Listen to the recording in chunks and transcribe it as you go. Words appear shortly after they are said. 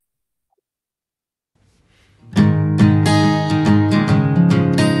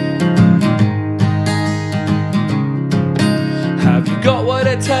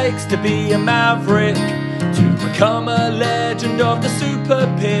takes to be a maverick, to become a legend of the super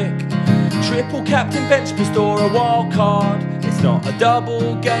pick. Triple captain, bench boost or a wild card. It's not a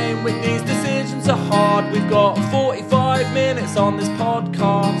double game when these decisions are hard. We've got 45 minutes on this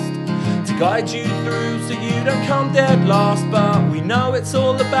podcast to guide you through so you don't come dead last. But we know it's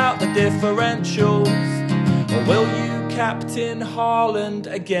all about the differentials. Or will you captain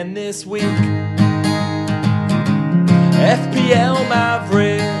Haaland again this week? FPL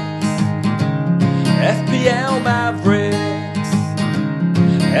Mavericks, FPL Mavericks,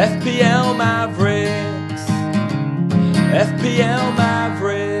 FPL Mavericks, FPL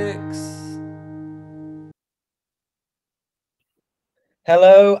Mavericks.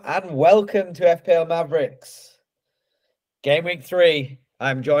 Hello and welcome to FPL Mavericks. Game week 3.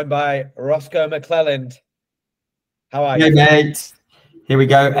 I'm joined by Roscoe McClelland. How are you? Hey, mate. Here we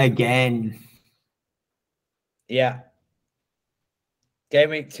go again. Yeah.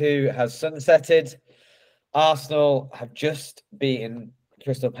 Game week 2 has sunsetted. Arsenal have just beaten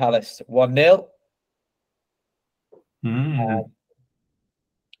Crystal Palace 1-0.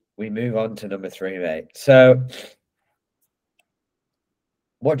 We move on to number 3, mate. So,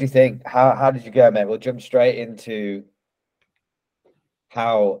 what do you think? How did you go, mate? We'll jump straight into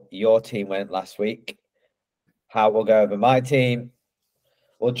how your team went last week. How we'll go over my team.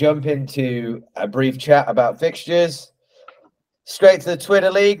 We'll jump into a brief chat about fixtures. Straight to the Twitter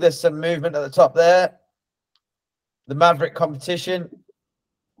League. There's some movement at the top there. The Maverick competition.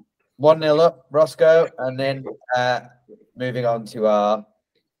 1-0 up, Roscoe. And then moving on to our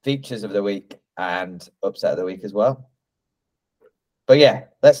features of the week and upset of the week as well. But yeah,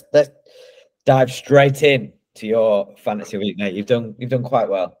 let's dive straight in to your fantasy week, mate. You've done quite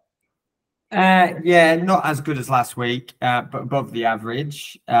well. Yeah, not as good as last week, but above the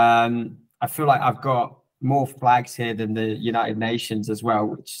average. I feel like I've got more flags here than the United Nations as well,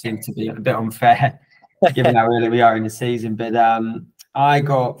 which seems to be a bit unfair given how early we are in the season. But I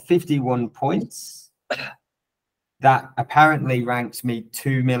got 51 points. That apparently ranks me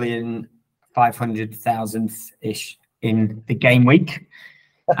 2,500,000-ish in the game week.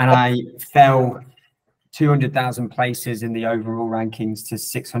 And I fell 200,000 places in the overall rankings to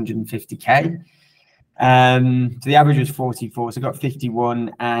 650k. So the average was 44, so I got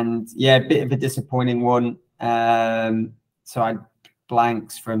 51, and yeah, a bit of a disappointing one. So I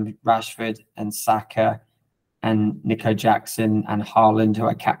blanks from Rashford and Saka and Nico Jackson and Haaland, who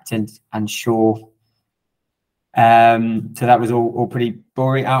I captained, and Shaw. So that was all pretty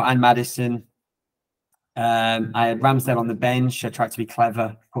boring. Oh, and Maddison. I had Ramsdale on the bench. I tried to be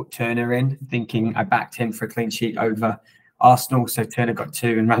clever, put Turner in, thinking I backed him for a clean sheet over Arsenal. So Turner got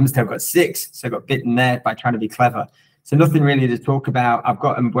 2 and Ramsdale got 6. So I got bitten there by trying to be clever. So nothing really to talk about. I've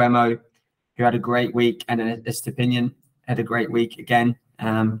got Mbeumo, who had a great week, and Estepinian had a great week again.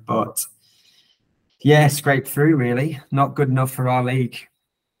 But yeah, scraped through really. Not good enough for our league.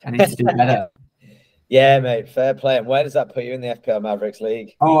 I need to do better. Yeah, mate, fair play. And where does that put you in the FPL Mavericks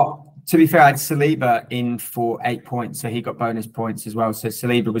League? Oh, to be fair, I had Saliba in for 8 points, so he got bonus points as well. So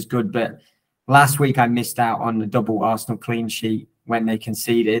Saliba was good, but last week I missed out on the double Arsenal clean sheet when they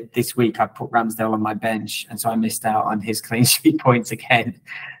conceded. This week I put Ramsdale on my bench, and so I missed out on his clean sheet points again.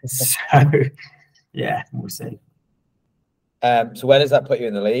 So yeah, we'll see. So where does that put you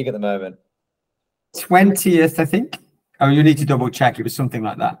in the league at the moment? 20th, I think. Oh, you need to double check. It was something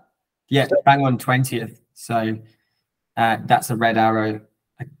like that. Yeah, bang on 20th. So that's a red arrow.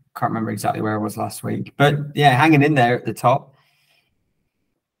 I can't remember exactly where I was last week. But yeah, hanging in there at the top.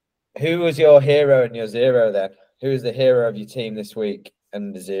 Who was your hero and your zero then? Who is the hero of your team this week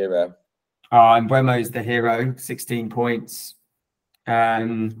and the zero? Oh, and Mbeumo is the hero, 16 points.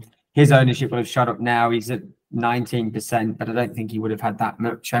 His ownership will have shot up now. He's at 19%, but I don't think he would have had that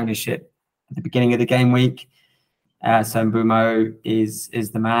much ownership at the beginning of the game week. So Mbeumo is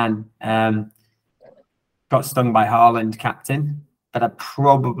the man. Got stung by Haaland, captain, but I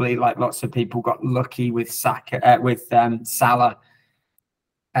probably, like lots of people, got lucky with Salah,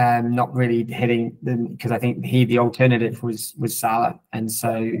 not really hitting them, because I think the alternative was Salah, and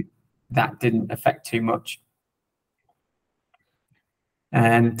so that didn't affect too much.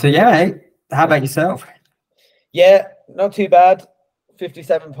 So yeah, hey, how about yourself? Yeah, not too bad.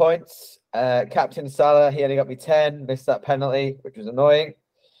 57 points. Captain Salah, he only got me 10, missed that penalty, which was annoying.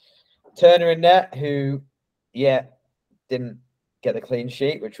 Turner in net, who, yeah, didn't get the clean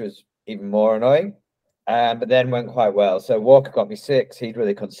sheet, which was even more annoying, but then went quite well. So Walker got me 6. He's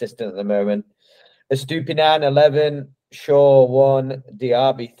really consistent at the moment. Estupinan, 11. Shaw, 1.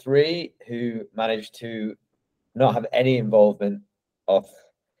 Diaby, 3, who managed to not have any involvement of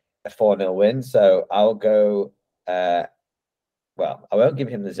a 4-0 win. So I'll go well, I won't give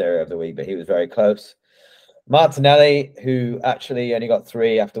him the 0 of the week, but he was very close. Martinelli, who actually only got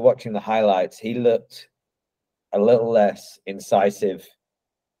 3 after watching the highlights, he looked a little less incisive.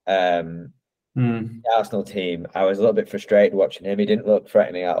 The Arsenal team, I was a little bit frustrated watching him. He didn't look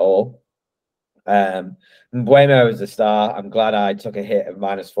threatening at all. Mbuemo is the star. I'm glad I took a hit of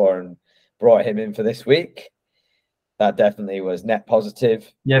 -4 and brought him in for this week. That definitely was net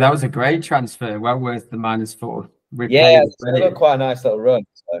positive. Yeah, that was a great transfer. Well worth the -4. Yeah, it's got quite a nice little run.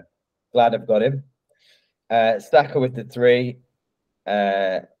 So glad I've got him. Saka with the 3.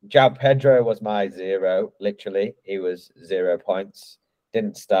 João Pedro was my 0. Literally, he was 0 points.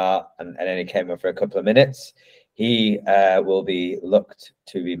 Didn't start, and then he came on for a couple of minutes. He will be looked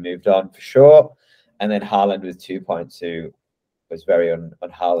to be moved on for sure. And then Haaland with 2 points, who was very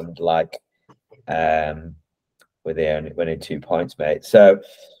un-Haaland-like, with the only 2 points, mate. So,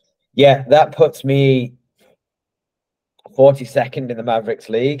 yeah, that puts me 42nd in the Mavericks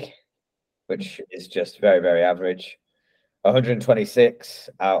League, which is just very, very average. 126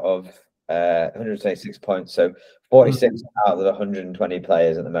 out of 126 points. So 46 out of the 120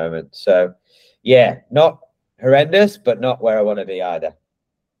 players at the moment. So, yeah, not horrendous, but not where I want to be either.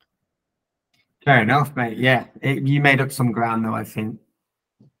 Fair enough, mate. Yeah, you made up some ground, though, I think.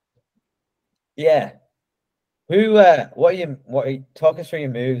 Yeah. Talk us through your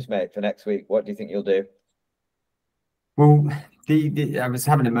moves, mate, for next week. What do you think you'll do? Well, I was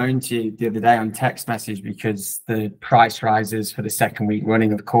having a moan to you the other day on text message because the price rises for the second week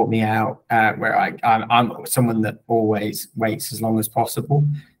running have caught me out, where I'm someone that always waits as long as possible.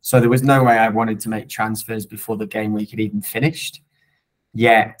 So there was no way I wanted to make transfers before the game week had even finished.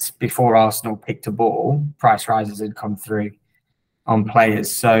 Yet, before Arsenal picked a ball, price rises had come through on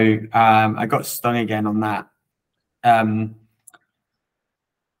players. So I got stung again on that.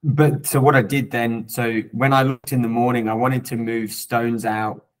 But so what I did then, so when I looked in the morning, I wanted to move Stones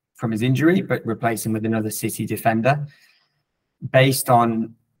out from his injury, but replace him with another City defender. Based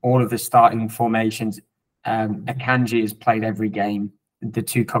on all of the starting formations, Akanji has played every game, the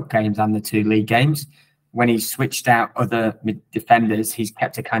 2 cup games and the 2 league games. When he switched out other defenders, he's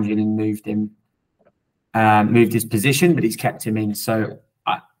kept Akanji and moved his position, but he's kept him in. So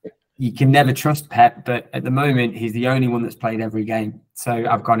you can never trust Pep, but at the moment, he's the only one that's played every game. So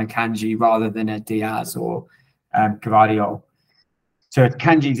I've gone Akanji rather than a Diaz or Gvardiol. So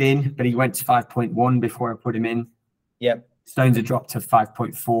Akanji's in, but he went to 5.1 before I put him in. Yep. Stones have dropped to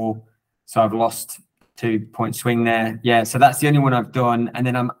 5.4. So I've lost 2-point swing there. Yeah, so that's the only one I've done. And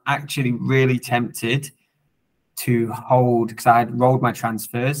then I'm actually really tempted to hold, because I had rolled my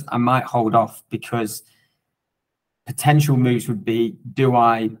transfers. I might hold off because potential moves would be, do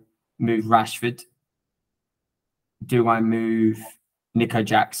I move Rashford? Do I move Nico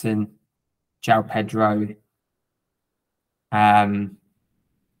Jackson, João Pedro, and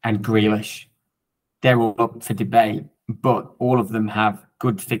Grealish? They're all up for debate, but all of them have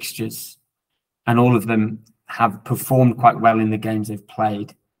good fixtures and all of them have performed quite well in the games they've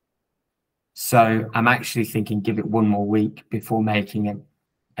played. So I'm actually thinking give it one more week before making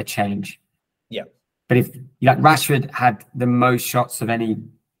a change. Yeah. But if Rashford had the most shots of any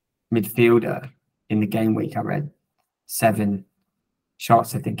midfielder in the game week, I read 7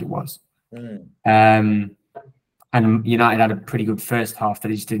 shots, I think it was. And United had a pretty good first half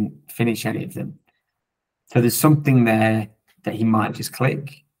that he just didn't finish any of them. So there's something there that he might just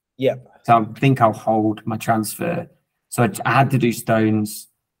click. Yeah. So I think I'll hold my transfer. So I had to do Stones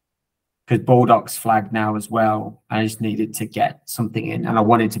because Baldock's flagged now as well. I just needed to get something in and I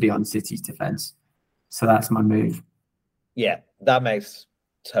wanted to be on City's defence. So that's my move. Yeah, that makes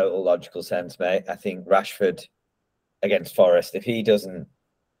total logical sense, mate. I think Rashford against Forest, if he doesn't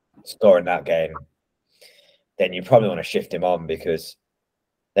score in that game, then you probably want to shift him on because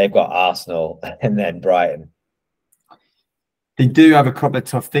they've got Arsenal and then Brighton. They do have a couple of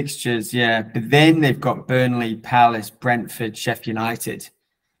tough fixtures, yeah. But then they've got Burnley, Palace, Brentford, Sheffield United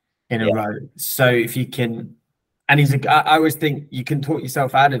in a row. So if you can, and I always think you can talk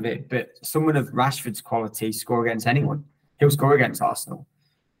yourself out of it, but someone of Rashford's quality score against anyone. He'll score against Arsenal.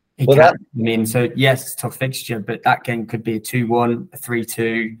 So yes, it's a tough fixture, but that game could be a 2-1, a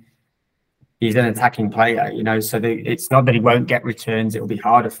 3-2. He's an attacking player, so it's not that he won't get returns. It'll be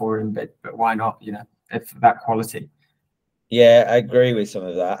harder for him, but why not, if that quality. Yeah, I agree with some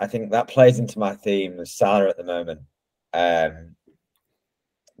of that. I think that plays into my theme with Salah at the moment.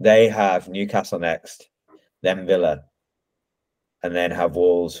 They have Newcastle next, then Villa, and then have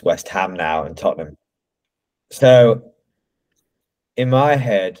Wolves, West Ham now, and Tottenham. So, in my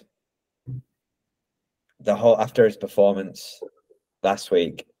head, after his performance last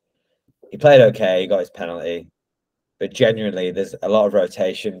week, he played okay. He got his penalty. but genuinely, there's a lot of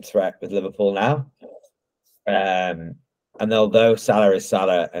rotation threat with Liverpool now. And although Salah is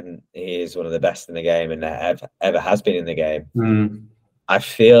Salah and he is one of the best in the game and ever has been in the game, I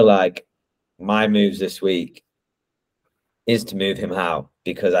feel like my moves this week is to move him out,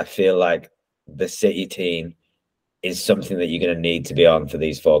 because I feel like the City team is something that you're going to need to be on for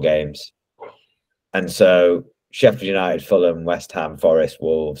these 4 games. And so Sheffield United, Fulham, West Ham, Forest,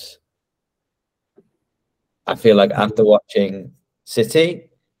 Wolves. I feel like after watching City,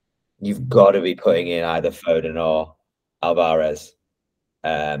 you've got to be putting in either Foden or Alvarez.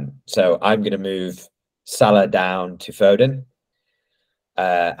 So I'm going to move Salah down to Foden.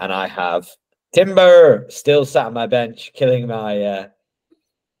 And I have Timber still sat on my bench, killing my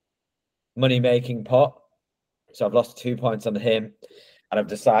money-making pot. So I've lost 2 points on him. And I've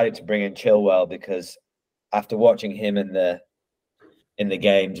decided to bring in Chilwell, because after watching him in the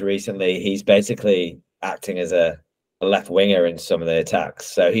games recently, he's basically acting as a left winger in some of the attacks.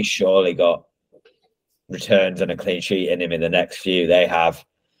 So he's surely got returns and a clean sheet in him in the next few. They have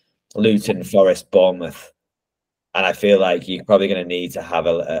Luton, Forest, Bournemouth. And I feel like you're probably going to need to have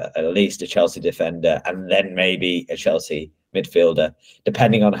at least a Chelsea defender and then maybe a Chelsea midfielder,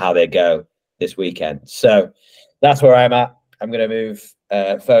 depending on how they go this weekend. So that's where I'm at. I'm going to move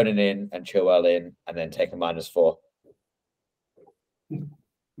Foden in and Chilwell in, and then take a -4.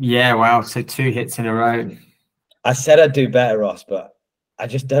 Yeah, wow. So 2 hits in a row. I said I'd do better, Ross, but I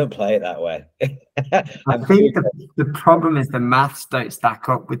just don't play it that way. I think the problem is the maths don't stack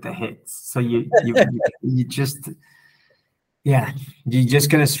up with the hits. So you just, yeah, you're just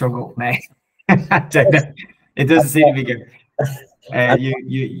going to struggle, mate. I don't know. It doesn't seem to be good.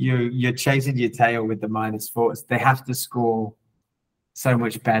 You're chasing your tail with the -4s. They have to score so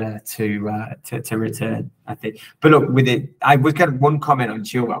much better to return, I think. But look, with it, I was got one comment on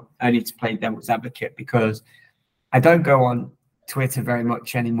Chilwell, only to play devil's advocate, because I don't go on Twitter very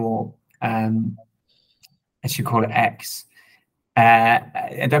much anymore. I should call it X.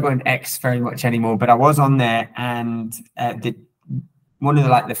 I don't go on X very much anymore, but I was on there, and one of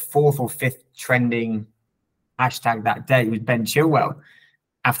the 4th or 5th trending hashtag that day was Ben Chilwell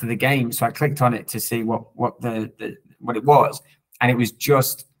after the game. So I clicked on it to see what it was, and it was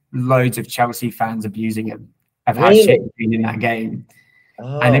just loads of Chelsea fans abusing him of how shit he's been in that game.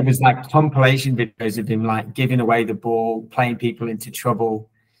 Oh. And it was like compilation videos of him like giving away the ball, playing people into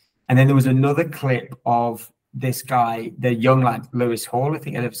trouble. And then there was another clip of this guy, the young lad, Lewis Hall. I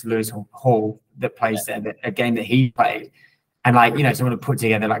think it was Lewis Hall that plays there, a game that he played. And like, someone had put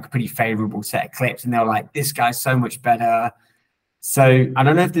together like a pretty favorable set of clips, and they were like, this guy's so much better. So I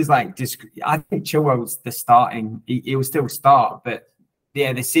don't know if there's like, I think Chilwell's the starting, he will still start, but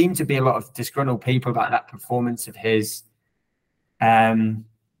yeah, there seem to be a lot of disgruntled people about that performance of his in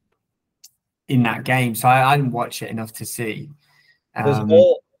that game. So I didn't watch it enough to see.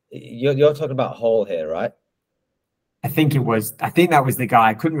 You're talking about Hall here, right? I think that was the guy.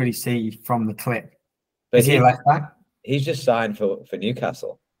 I couldn't really see from the clip. But is he a left back? He's just signed for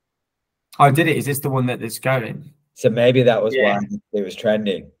Newcastle. Oh, did it? Is this the one that's going? So maybe that was why it was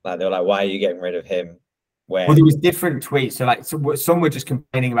trending. Like they were like, "Why are you getting rid of him?" Well, there was different tweets. So some were just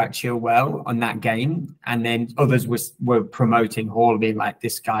complaining about Chilwell on that game, and then others were promoting Hall, being like,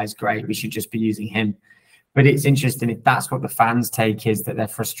 "This guy's great. We should just be using him." But it's interesting if that's what the fans take, is that they're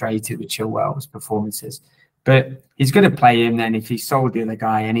frustrated with Chilwell's performances. But he's going to play him then if he sold the other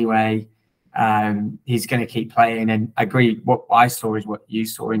guy anyway. He's going to keep playing, and I agree. What I saw is what you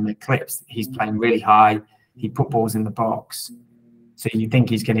saw in the clips. He's playing really high. He put balls in the box, so you think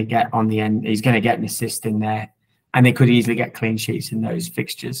he's going to get on the end. He's going to get an assist in there, and they could easily get clean sheets in those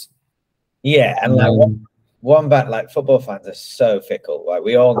fixtures. Yeah, and one back, like football fans are so fickle. Like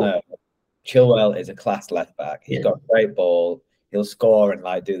we all know, Chilwell is a class left back. He's got a great ball. He'll score and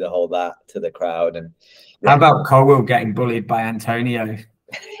like do the whole that to the crowd. And how about Colwell getting bullied by Antonio?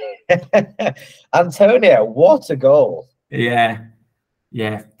 Antonio, what a goal! Yeah,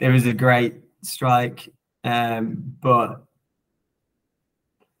 it was a great strike, but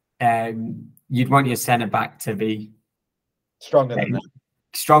you'd want your centre back to be stronger than that.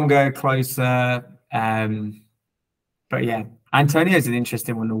 Stronger, closer. But yeah, Antonio's an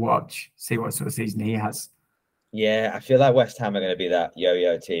interesting one to watch. See what sort of season he has. Yeah, I feel like West Ham are going to be that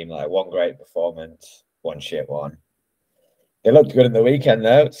yo-yo team. Like one great performance, one shit one. They looked good in the weekend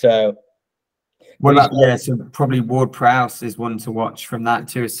though. So, so probably Ward-Prowse is one to watch from that.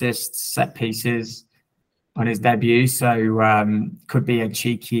 2 assists, set pieces on his debut. So could be a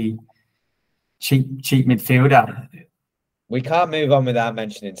cheap midfielder. We can't move on without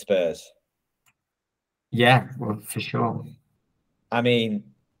mentioning Spurs. Yeah, well, for sure. I mean,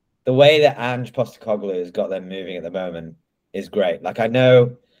 the way that Ange Postecoglou has got them moving at the moment is great. Like, I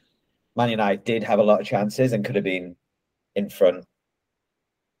know Man United did have a lot of chances and could have been in front,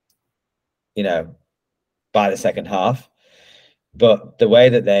 by the second half. But the way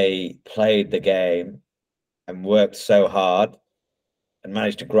that they played the game and worked so hard and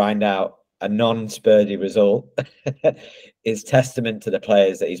managed to grind out a non-Spursy result is testament to the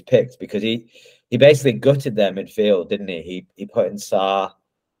players that he's picked, because he basically gutted their midfield, didn't he? He put in Sarr,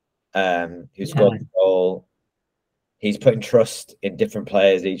 who scored the goal. He's putting trust in different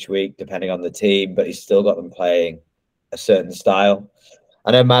players each week, depending on the team, but he's still got them playing a certain style.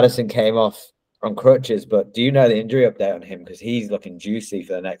 I know Maddison came off on crutches, but do you know the injury update on him? Because he's looking juicy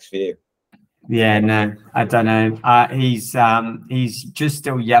for the next few. Yeah, no, I don't know. He's just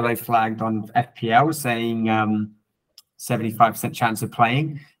still yellow flagged on FPL, saying 75% chance of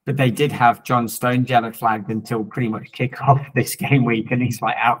playing. But they did have John Stones yellow flagged until pretty much kick-off this game week, and he's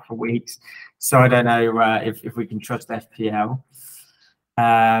like out for weeks. So I don't know if we can trust FPL.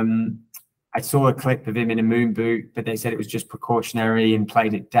 I saw a clip of him in a moon boot, but they said it was just precautionary and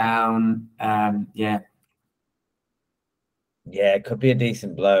played it down. Yeah, it could be a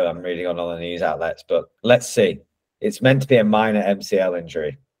decent blow. I'm reading on all the news outlets, but let's see. It's meant to be a minor MCL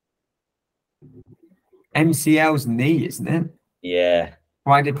injury. MCL's knee, isn't it? Yeah.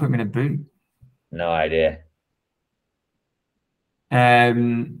 Why did they put him in a boot? No idea.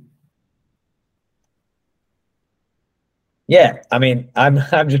 Yeah, I mean, I'm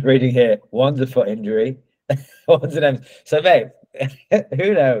just reading here. One's a foot injury, one's an M. So, mate,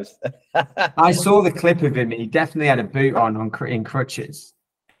 who knows? I saw the clip of him. He definitely had a boot on in crutches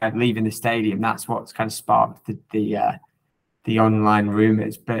and leaving the stadium. That's what's kind of sparked the online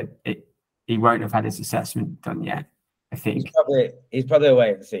rumors. But he won't have had his assessment done yet, I think. He's probably a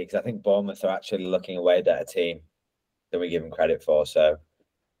wait and see, because I think Bournemouth are actually looking a way better team than we give them credit for. So,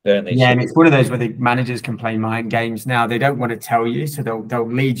 Burnley. Yeah, and it's one of those where the managers can play mind games now. They don't want to tell you, so they'll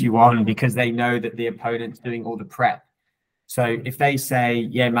lead you on because they know that the opponent's doing all the prep. So if they say,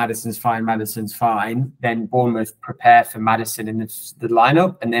 yeah, Maddison's fine, then Bournemouth prepare for Maddison in the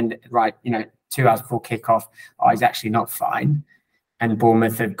lineup, and then 2 hours before kickoff, he's actually not fine. And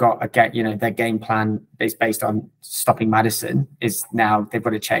Bournemouth have got their game plan is based on stopping Maddison is now they've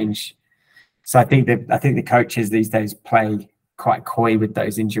got to change. So I think the coaches these days play quite coy with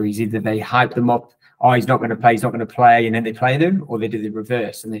those injuries. Either they hype them up, he's not going to play, and then they play them, or they do the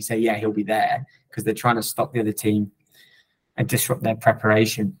reverse and they say, yeah, he'll be there, because they're trying to stop the other team and disrupt their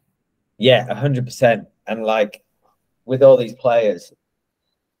preparation. Yeah, 100%. And like with all these players,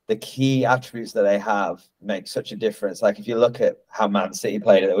 the key attributes that they have make such a difference. Like if you look at how Man City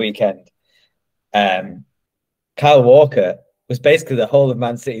played at the weekend, Kyle Walker was basically the whole of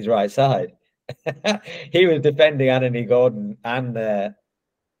Man City's right side. He was defending Anthony Gordon and the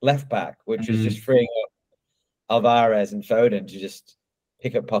left back, which was just freeing up Alvarez and Foden to just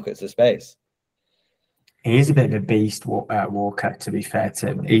pick up pockets of space. He is a bit of a beast, Walker, to be fair to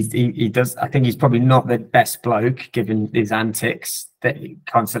him. He does. I think he's probably not the best bloke, given his antics that he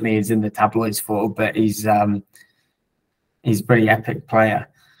constantly is in the tabloids for, but he's a pretty epic player.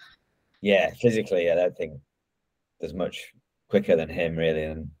 Yeah, physically, I don't think there's much quicker than him, really.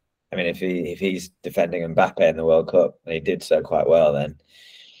 And I mean, if he's defending Mbappe in the World Cup, and he did so quite well, then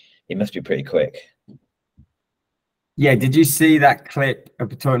he must be pretty quick. Yeah, did you see that clip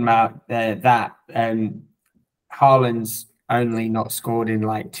of talking about that Haaland's only not scored in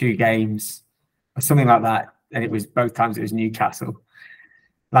like 2 games or something like that, and it was both times it was Newcastle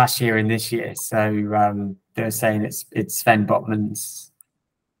last year and this year. So they're saying it's Sven Botman's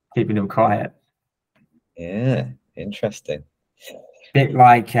keeping him quiet. Yeah, interesting. Bit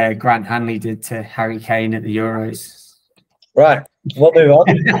like Grant Hanley did to Harry Kane at the Euros. Right, we'll move on.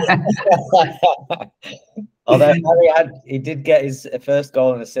 Although he did get his first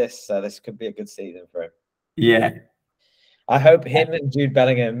goal and assist, so this could be a good season for him. Yeah. I hope him and Jude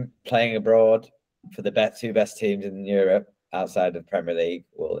Bellingham playing abroad for the 2 best teams in Europe outside of the Premier League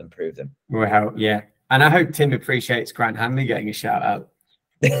will improve them. Will help, yeah. And I hope Tim appreciates Grant Hanley getting a shout out.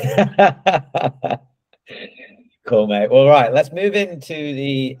 Cool, mate. Well, right, let's move into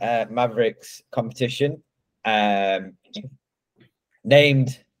the Mavericks competition.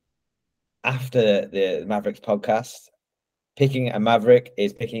 Named after the Mavericks podcast, picking a Maverick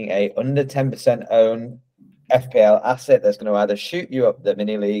is picking a under 10% owned FPL asset that's going to either shoot you up the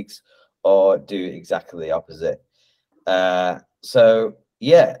mini leagues or do exactly the opposite. So,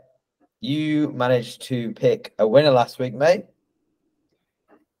 yeah, you managed to pick a winner last week, mate.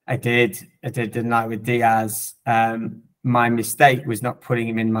 I did, didn't I, with Diaz. My mistake was not putting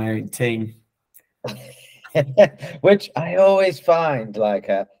him in my own team. Which I always find like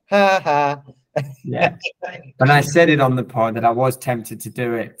a ha ha. Yeah. But I said it on the pod that I was tempted to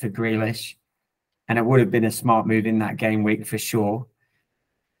do it for Grealish, and it would have been a smart move in that game week for sure.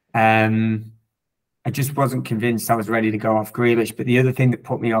 I just wasn't convinced I was ready to go off Grealish. But the other thing that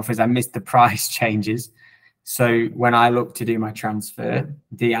put me off is I missed the price changes. So when I looked to do my transfer,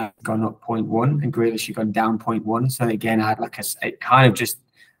 Diaz had gone up 0.1 and Grealish had gone down 0.1. So again, I had it kind of just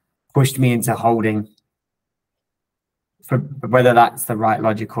pushed me into holding. For whether that's the right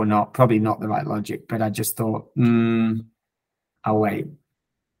logic or not, probably not the right logic. But I just thought, I'll wait.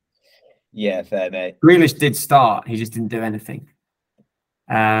 Yeah, fair, mate. Grealish did start. He just didn't do anything.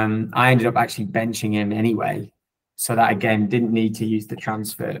 I ended up actually benching him anyway. So that, again, didn't need to use the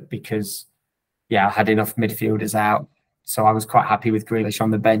transfer because, I had enough midfielders out. So I was quite happy with Grealish on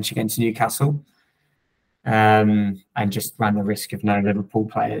the bench against Newcastle. And just ran the risk of no Liverpool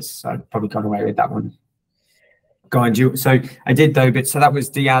players. So I probably got away with that one. Go on, Jules. So I did, though. But so that was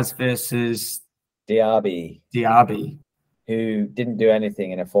Diaz versus Diaby, who didn't do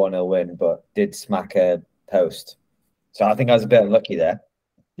anything in a 4-0 win, but did smack a post. So I think I was a bit unlucky there.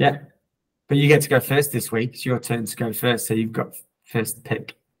 Yeah. But you get to go first this week. It's your turn to go first. So you've got first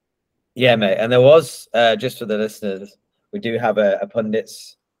pick. Yeah, mate. And there was, just for the listeners, we do have a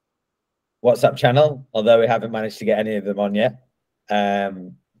pundits WhatsApp channel, although we haven't managed to get any of them on yet.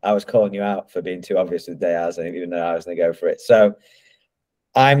 I was calling you out for being too obvious with Diaz, even though I was going to go for it. So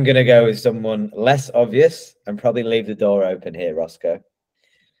I'm going to go with someone less obvious and probably leave the door open here, Roscoe.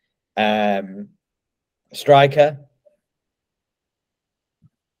 Striker,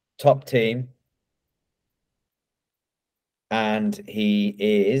 top team, and he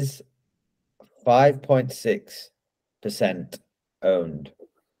is 5.6% owned.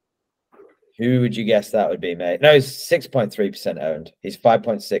 Who would you guess that would be, mate? No, he's 6.3% owned. He's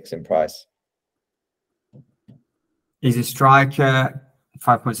 5.6 in price. He's a striker,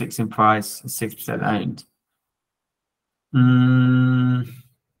 5.6 in price, 6% owned.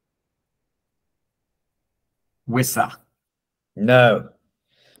 Wissa. No,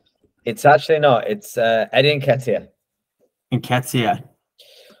 it's actually not. It's Eddie Nketiah. Nketiah.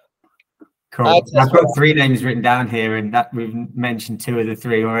 Cool. I've got 3 names written down here, and that we've mentioned 2 of the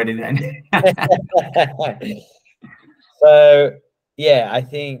 3 already then. So, yeah, I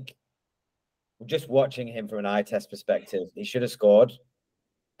think just watching him from an eye test perspective, he should have scored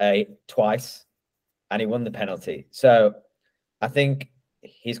twice, and he won the penalty. So I think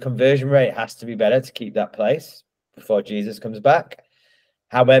his conversion rate has to be better to keep that place before Jesus comes back.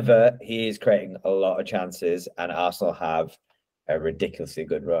 However, he is creating a lot of chances, and Arsenal have a ridiculously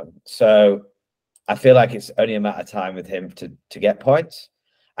good run. So I feel like it's only a matter of time with him to get points.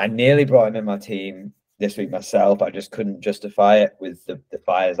 I nearly brought him in my team this week myself. I just couldn't justify it with the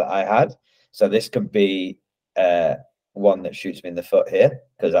fires that I had. So this could be one that shoots me in the foot here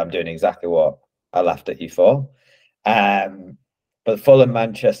because I'm doing exactly what I laughed at you for. But Fulham,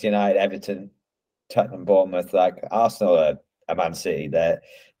 Manchester United, Everton, Tottenham, Bournemouth, like Arsenal are Man City.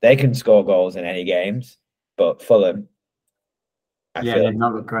 They can score goals in any games, but Fulham, they've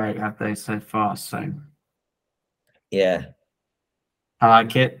not looked great, have they, so far? So yeah, I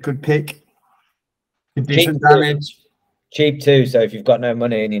like it. Good pick. Could do some damage. Cheap too. So if you've got no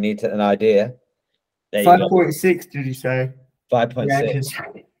money and you need an idea, 5.6. Did you say 5.6? Yeah,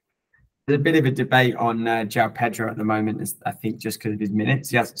 there's a bit of a debate on João Pedro at the moment. I think just because of his minutes,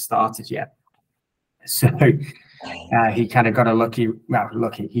 he hasn't started yet. So he kind of got lucky.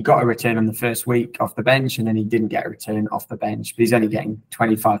 He got a return on the first week off the bench, and then he didn't get a return off the bench. But he's only getting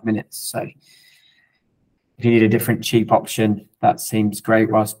 25 minutes. So if you need a different cheap option, that seems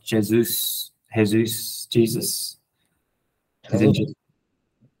great. Whilst Jesus is injured.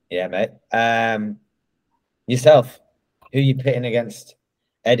 Yeah, mate. Yourself, who are you pitting against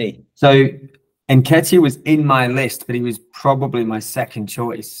Eddie? So Nketiah was in my list, but he was probably my second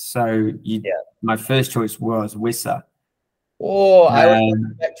choice. So my first choice was Wissa. Oh, I was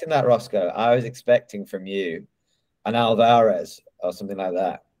expecting that, Roscoe. I was expecting from you an Alvarez or something like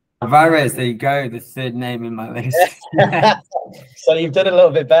that. Alvarez, there you go, the third name in my list. So you've done a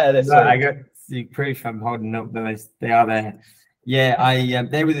little bit better this week. I got the proof I'm holding up the list. They are there. Yeah,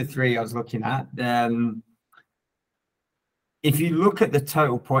 they were the 3 I was looking at. If you look at the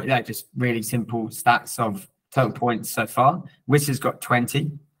total point, like just really simple stats of total points so far, Wissa's got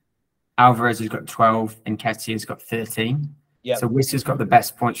 20, Alvarez has got 12, and Nketiah has got 13. Yep. So Wissa's got the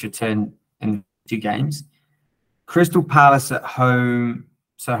best points return in 2 games. Crystal Palace at home,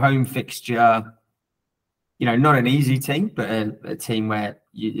 so home fixture, not an easy team, but a team where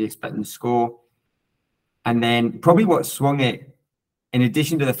you expect them to score. And then probably what swung it in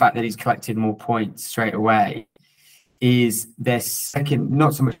addition to the fact that he's collected more points straight away, is their second,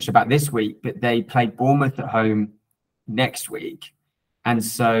 not so much about this week, but they play Bournemouth at home next week. And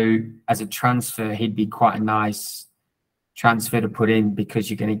so as a transfer, he'd be quite a nice transfer to put in because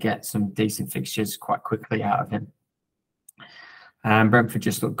you're going to get some decent fixtures quite quickly out of him. Brentford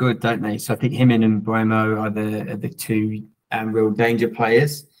just look good, don't they? So I think him and Mbeumo are the two real danger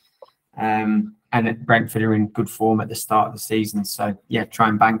players. And Brentford are in good form at the start of the season. So yeah, try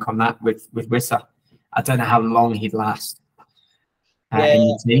and bank on that with Wissa. I don't know how long he'd last in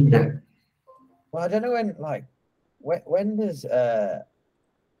the team. But... Well, I don't know when does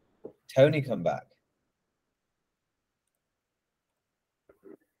Tony come back?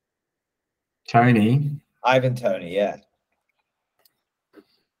 Ivan Tony, yeah.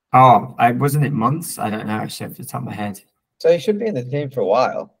 Oh, wasn't it months? I don't know actually off the top of my head. So he should be in the team for a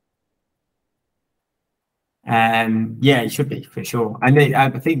while. Yeah, it should be for sure. And I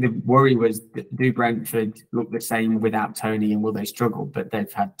think the worry was, do Brentford look the same without Tony, and will they struggle? But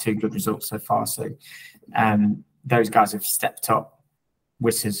they've had 2 good results so far. So those guys have stepped up.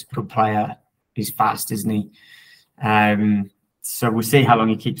 Wissa's a good player. He's fast, isn't he? So we'll see how long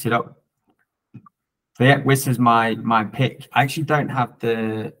he keeps it up. So yeah, Wissa's my pick. I actually don't have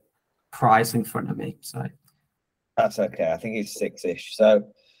the price in front of me, so that's okay. I think he's 6-ish. So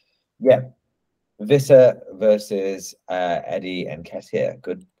yeah. Wissa versus Eddie and Nketiah.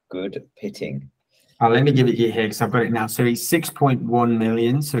 Good pitting. Oh, let me give it you here because I've got it now. So he's 6.1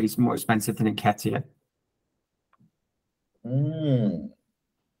 million. So he's more expensive than Nketiah.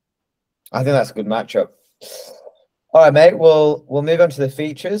 I think that's a good matchup. All right, mate. We'll move on to the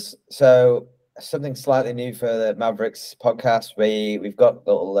features. So something slightly new for the Mavericks podcast. We've got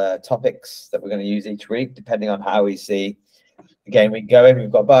little topics that we're going to use each week, depending on how we see the game week going.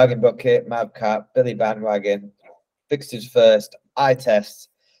 We've got Bargain Bucket, Mavcap, Billy Bandwagon, Fixtures First, Eye Test,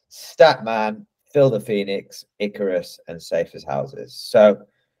 Statman, Phil the Phoenix, Icarus, and Safe as Houses. So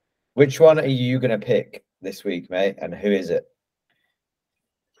which one are you going to pick this week, mate? And who is it?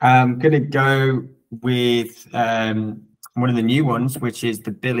 I'm going to go with one of the new ones, which is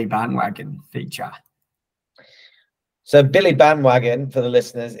the Billy Bandwagon feature. So Billy Bandwagon, for the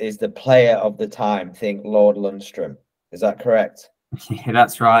listeners, is the player of the time. Think Lord Lundstrom. Is that correct? Yeah,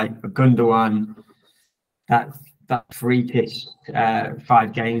 that's right. Gundogan, that freakish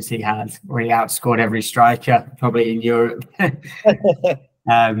 5 games he had, where he outscored every striker, probably in Europe.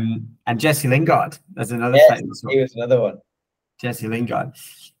 And Jesse Lingard, there's another famous one. He was another one. Jesse Lingard.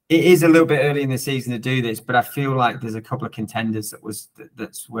 It is a little bit early in the season to do this, but I feel like there's a couple of contenders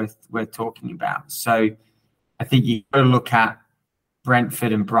that's worth talking about. So I think you've got to look at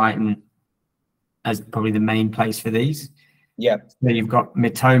Brentford and Brighton as probably the main place for these. Yeah. So you've got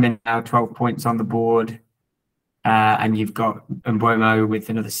Mitoma now 12 points on the board, and you've got Mbeumo with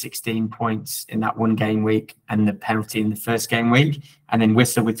another 16 points in that 1 game week and the penalty in the first game week, and then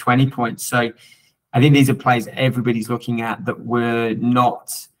Wissa with 20 points. So I think these are players everybody's looking at that were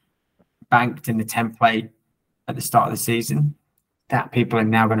not banked in the template at the start of the season, that people are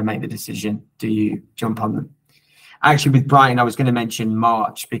now going to make the decision, do you jump on them? Actually, with Brighton, I was going to mention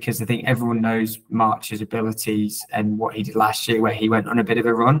March because I think everyone knows March's abilities and what he did last year, where he went on a bit of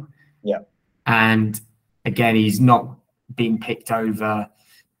a run. Yeah. And again, he's not been picked over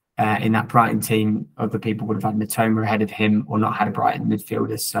in that Brighton team. Other people would have had Mitoma ahead of him or not had a Brighton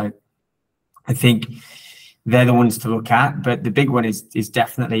midfielder. So I think they're the ones to look at. But the big one is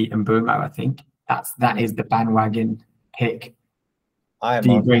definitely Mbeumo, I think. That is the bandwagon pick.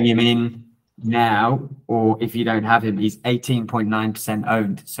 Do you bring him in now, or if you don't have him, he's 18.9%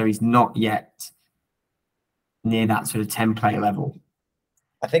 owned, so he's not yet near that sort of template level.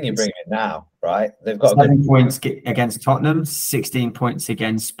 I think you bring him in now, right? They've got 7 points against Tottenham, 16 points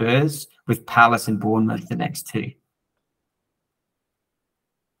against Spurs, with Palace and Bournemouth the next 2.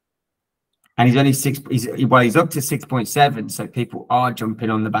 And he's only he's up to 6.7, so people are jumping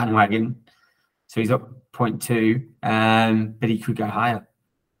on the bandwagon. So he's up 0.2, but he could go higher.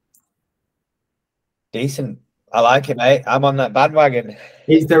 Decent. I like it, mate. I'm on that bandwagon.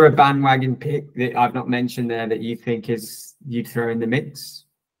 Is there a bandwagon pick that I've not mentioned there that you think you'd throw in the mix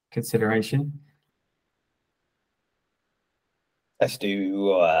consideration? Let's do.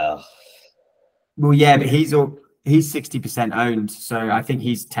 Well, yeah, but he's 60% owned, so I think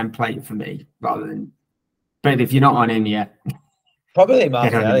he's template for me rather than. But if you're not on him yet, probably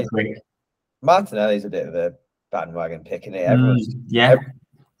Martinelli. Martinelli's a bit of a bandwagon pick, isn't it?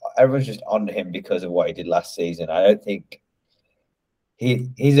 Everyone's just on him because of what he did last season. I don't think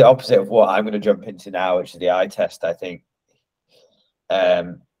he's the opposite of what I'm going to jump into now, which is the eye test. I think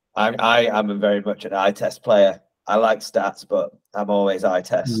I am very much an eye test player. I like stats, but I'm always eye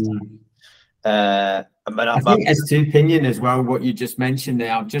test. I think Estupinian as well, what you just mentioned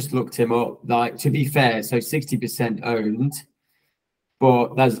there, I've just looked him up. Like, to be fair, so 60% owned,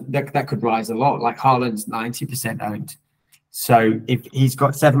 but that could rise a lot. Like Haaland's 90% owned. So if he's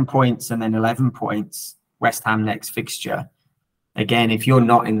got 7 points and then 11 points, West Ham next fixture, again, if you're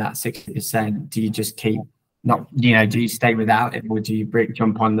not in that 60%, do you just keep do you stay without it, or do you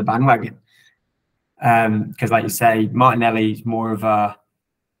jump on the bandwagon? Because like you say, Martinelli's more of a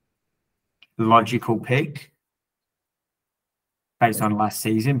logical pick based on last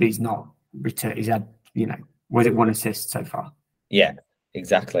season, but he's not returned. He's had, was it 1 assist so far? Yeah,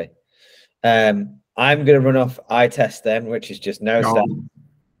 exactly. I'm going to run off eye test then, which is just no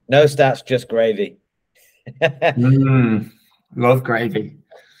stats, just gravy. Love gravy.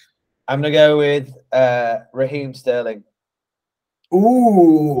 I'm going to go with Raheem Sterling.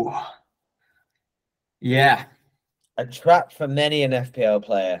 Ooh. Yeah. A trap for many an FPL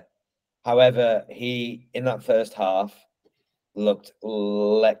player. However, he, in that first half, looked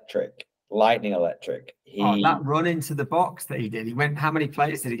electric, lightning electric. That run into the box that he did, he went, how many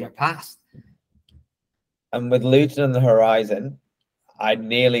players did he get past? And with Luton on the horizon, I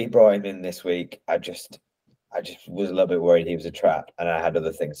nearly brought him in this week. I just was a little bit worried he was a trap, and I had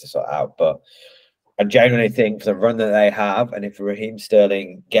other things to sort out. But I genuinely think for the run that they have, and if Raheem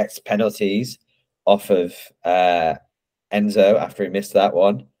Sterling gets penalties off of Enzo after he missed that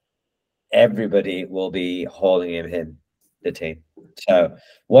one, everybody will be hauling him in the team. So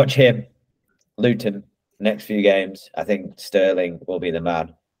watch him, Luton, next few games. I think Sterling will be the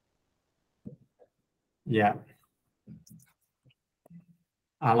man. Yeah.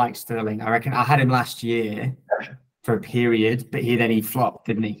 I like Sterling. I reckon I had him last year for a period, but he flopped,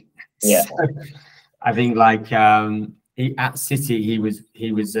 didn't he? Yeah. So, I think at City, he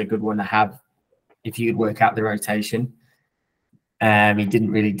was a good one to have if you could work out the rotation. He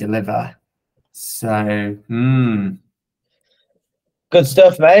didn't really deliver. So, Good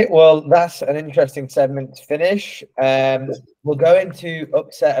stuff, mate. Well, that's an interesting segment to finish. We'll go into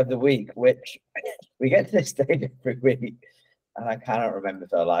upset of the week, which we get to this stage every week, and I cannot remember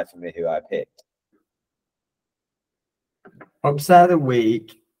for the life of me who I picked. Upset of the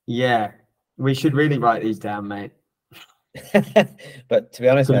week, yeah. We should really write these down, mate. But to be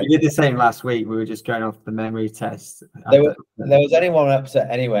honest, we did the same last week. We were just going off the memory test. There was only one upset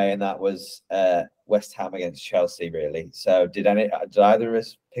anyway, and that was West Ham against Chelsea, really. So did either of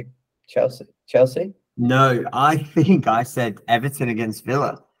us pick Chelsea? No, I think I said Everton against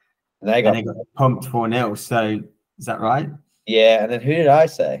Villa. And they got pumped 4-0. So is that right? Yeah, and then who did I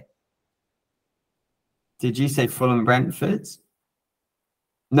say? Did you say Fulham Brentford?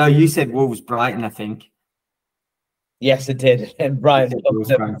 No, you said Wolves Brighton, I think. Yes, it did. And Brighton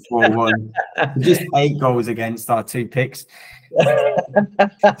 4-1. Just 8 goals against our 2 picks.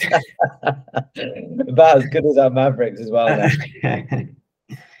 About as good as our Mavericks as well.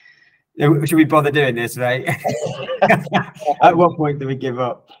 Should we bother doing this, mate? At what point do we give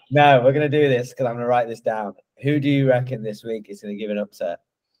up? No, we're going to do this because I'm going to write this down. Who do you reckon this week is going to give an upset?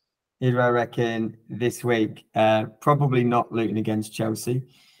 Who do I reckon this week? Probably not Luton against Chelsea.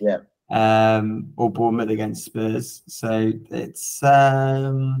 Yeah. Or Bournemouth against Spurs. So it's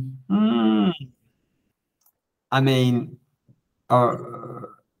I mean,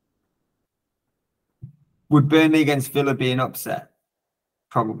 would Burnley against Villa be an upset?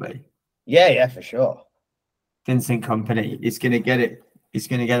 Probably. Yeah, for sure. Vincent Kompany is going to get it. He's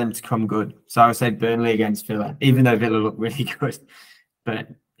going to get them to come good. So I would say Burnley against Villa, even though Villa look really good. But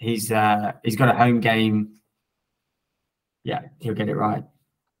he's got a home game. Yeah, he'll get it right.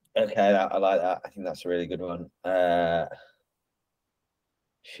 Okay, I like that. I think that's a really good one.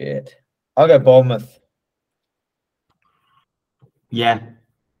 Shit. I'll go Bournemouth. Yeah.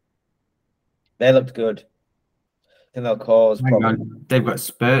 They looked good. I think they'll cause problems. They've got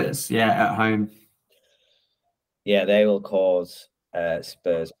Spurs, at home. Yeah, they will cause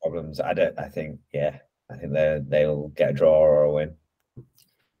Spurs problems. I think they'll get a draw or a win.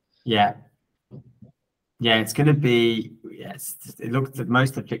 Yeah. Yeah, it's going to be. Yes, it looks that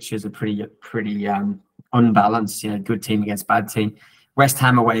most of the fixtures are pretty unbalanced. Good team against bad team. West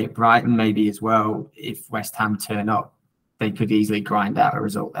Ham away at Brighton maybe as well. If West Ham turn up, they could easily grind out a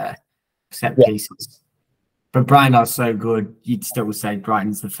result there. Set pieces, but Brighton are so good. You'd still say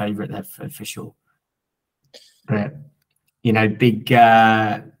Brighton's the favourite there for sure. But big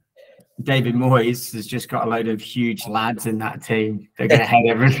David Moyes has just got a load of huge lads in that team. They're going to head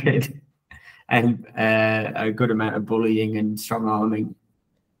everything. And a good amount of bullying and strong arming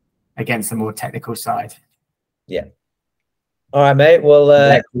against the more technical side. Yeah. All right, mate.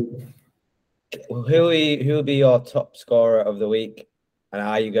 Well, Who will be your top scorer of the week, and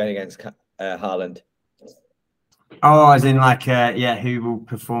are you going against Haaland? Oh, as in like, yeah, who will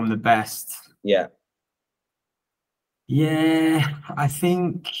perform the best? Yeah. Yeah, I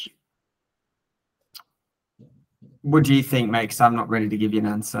think. What do you think, mate? Because I'm not ready to give you an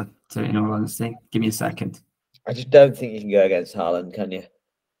answer. To, in all honesty, give me a second. I just don't think you can go against Haaland, can you?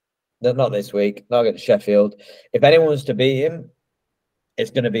 Not this week. Not against Sheffield. If anyone was to beat him,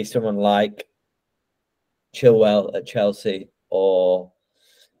 it's going to be someone like Chilwell at Chelsea or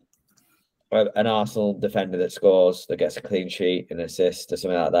an Arsenal defender that scores, that gets a clean sheet, an assist, or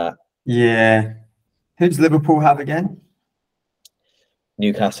something like that. Yeah. Who does Liverpool have again?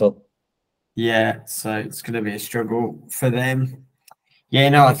 Newcastle. Yeah, so it's going to be a struggle for them. Yeah,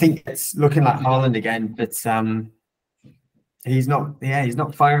 no, I think it's looking like Haaland again, but he's not. Yeah, he's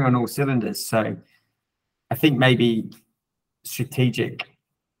not firing on all cylinders. So I think maybe strategic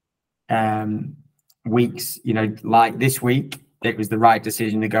weeks, like this week, it was the right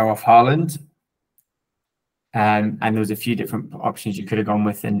decision to go off Haaland. And there was a few different options you could have gone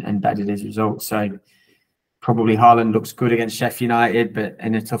with and betted his result. So probably Haaland looks good against Sheffield United, but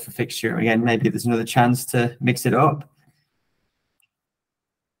in a tougher fixture again, maybe there's another chance to mix it up.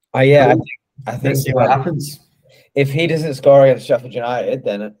 I think Let's see what happens. If he doesn't score against Sheffield United,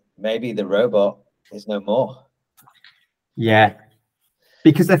 then maybe the robot is no more. Yeah,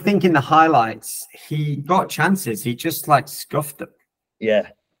 because I think in the highlights he got chances, he just like scuffed them. Yeah,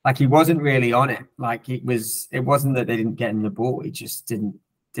 like he wasn't really on it. Like it wasn't that they didn't get him the ball. He just didn't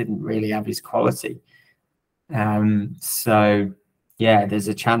really have his quality. So yeah, there's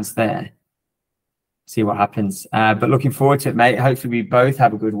a chance there. See what happens. But looking forward to it, mate. Hopefully we both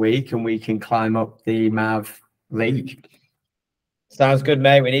have a good week and we can climb up the Mav League. Sounds good,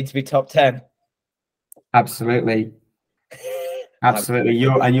 mate. We need to be top 10. Absolutely. Absolutely.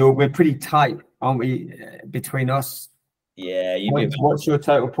 We're pretty tight, aren't we? Between us. Yeah. What's your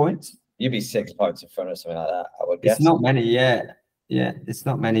total points? You'd be 6 points in front or something like that, I would guess. It's not many, yeah. Yeah, it's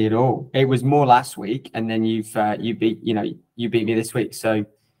not many at all. It was more last week, and then you beat me this week, so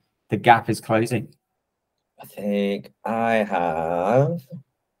the gap is closing. I think I have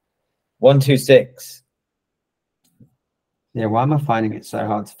 126. Yeah, why am I finding it so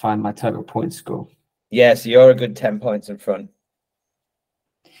hard to find my total point score? Yeah, so you're a good 10 points in front.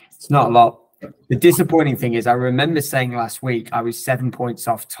 It's not a lot. The disappointing thing is I remember saying last week I was 7 points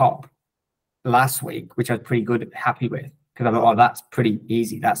off top last week, which I was pretty good, happy with. Because I thought, oh, that's pretty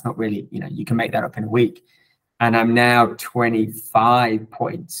easy. That's not really, you can make that up in a week. And I'm now 25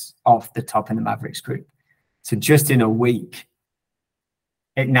 points off the top in the Mavericks group. So just in a week,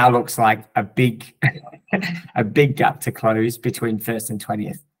 it now looks like a big gap to close between 1st and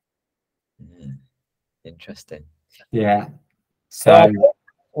 20th. Interesting. Yeah. So,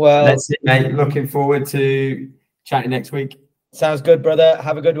 well, that's it, mate. Looking forward to chatting next week. Sounds good, brother.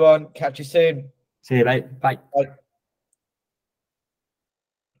 Have a good one. Catch you soon. See you, mate. Bye. Bye.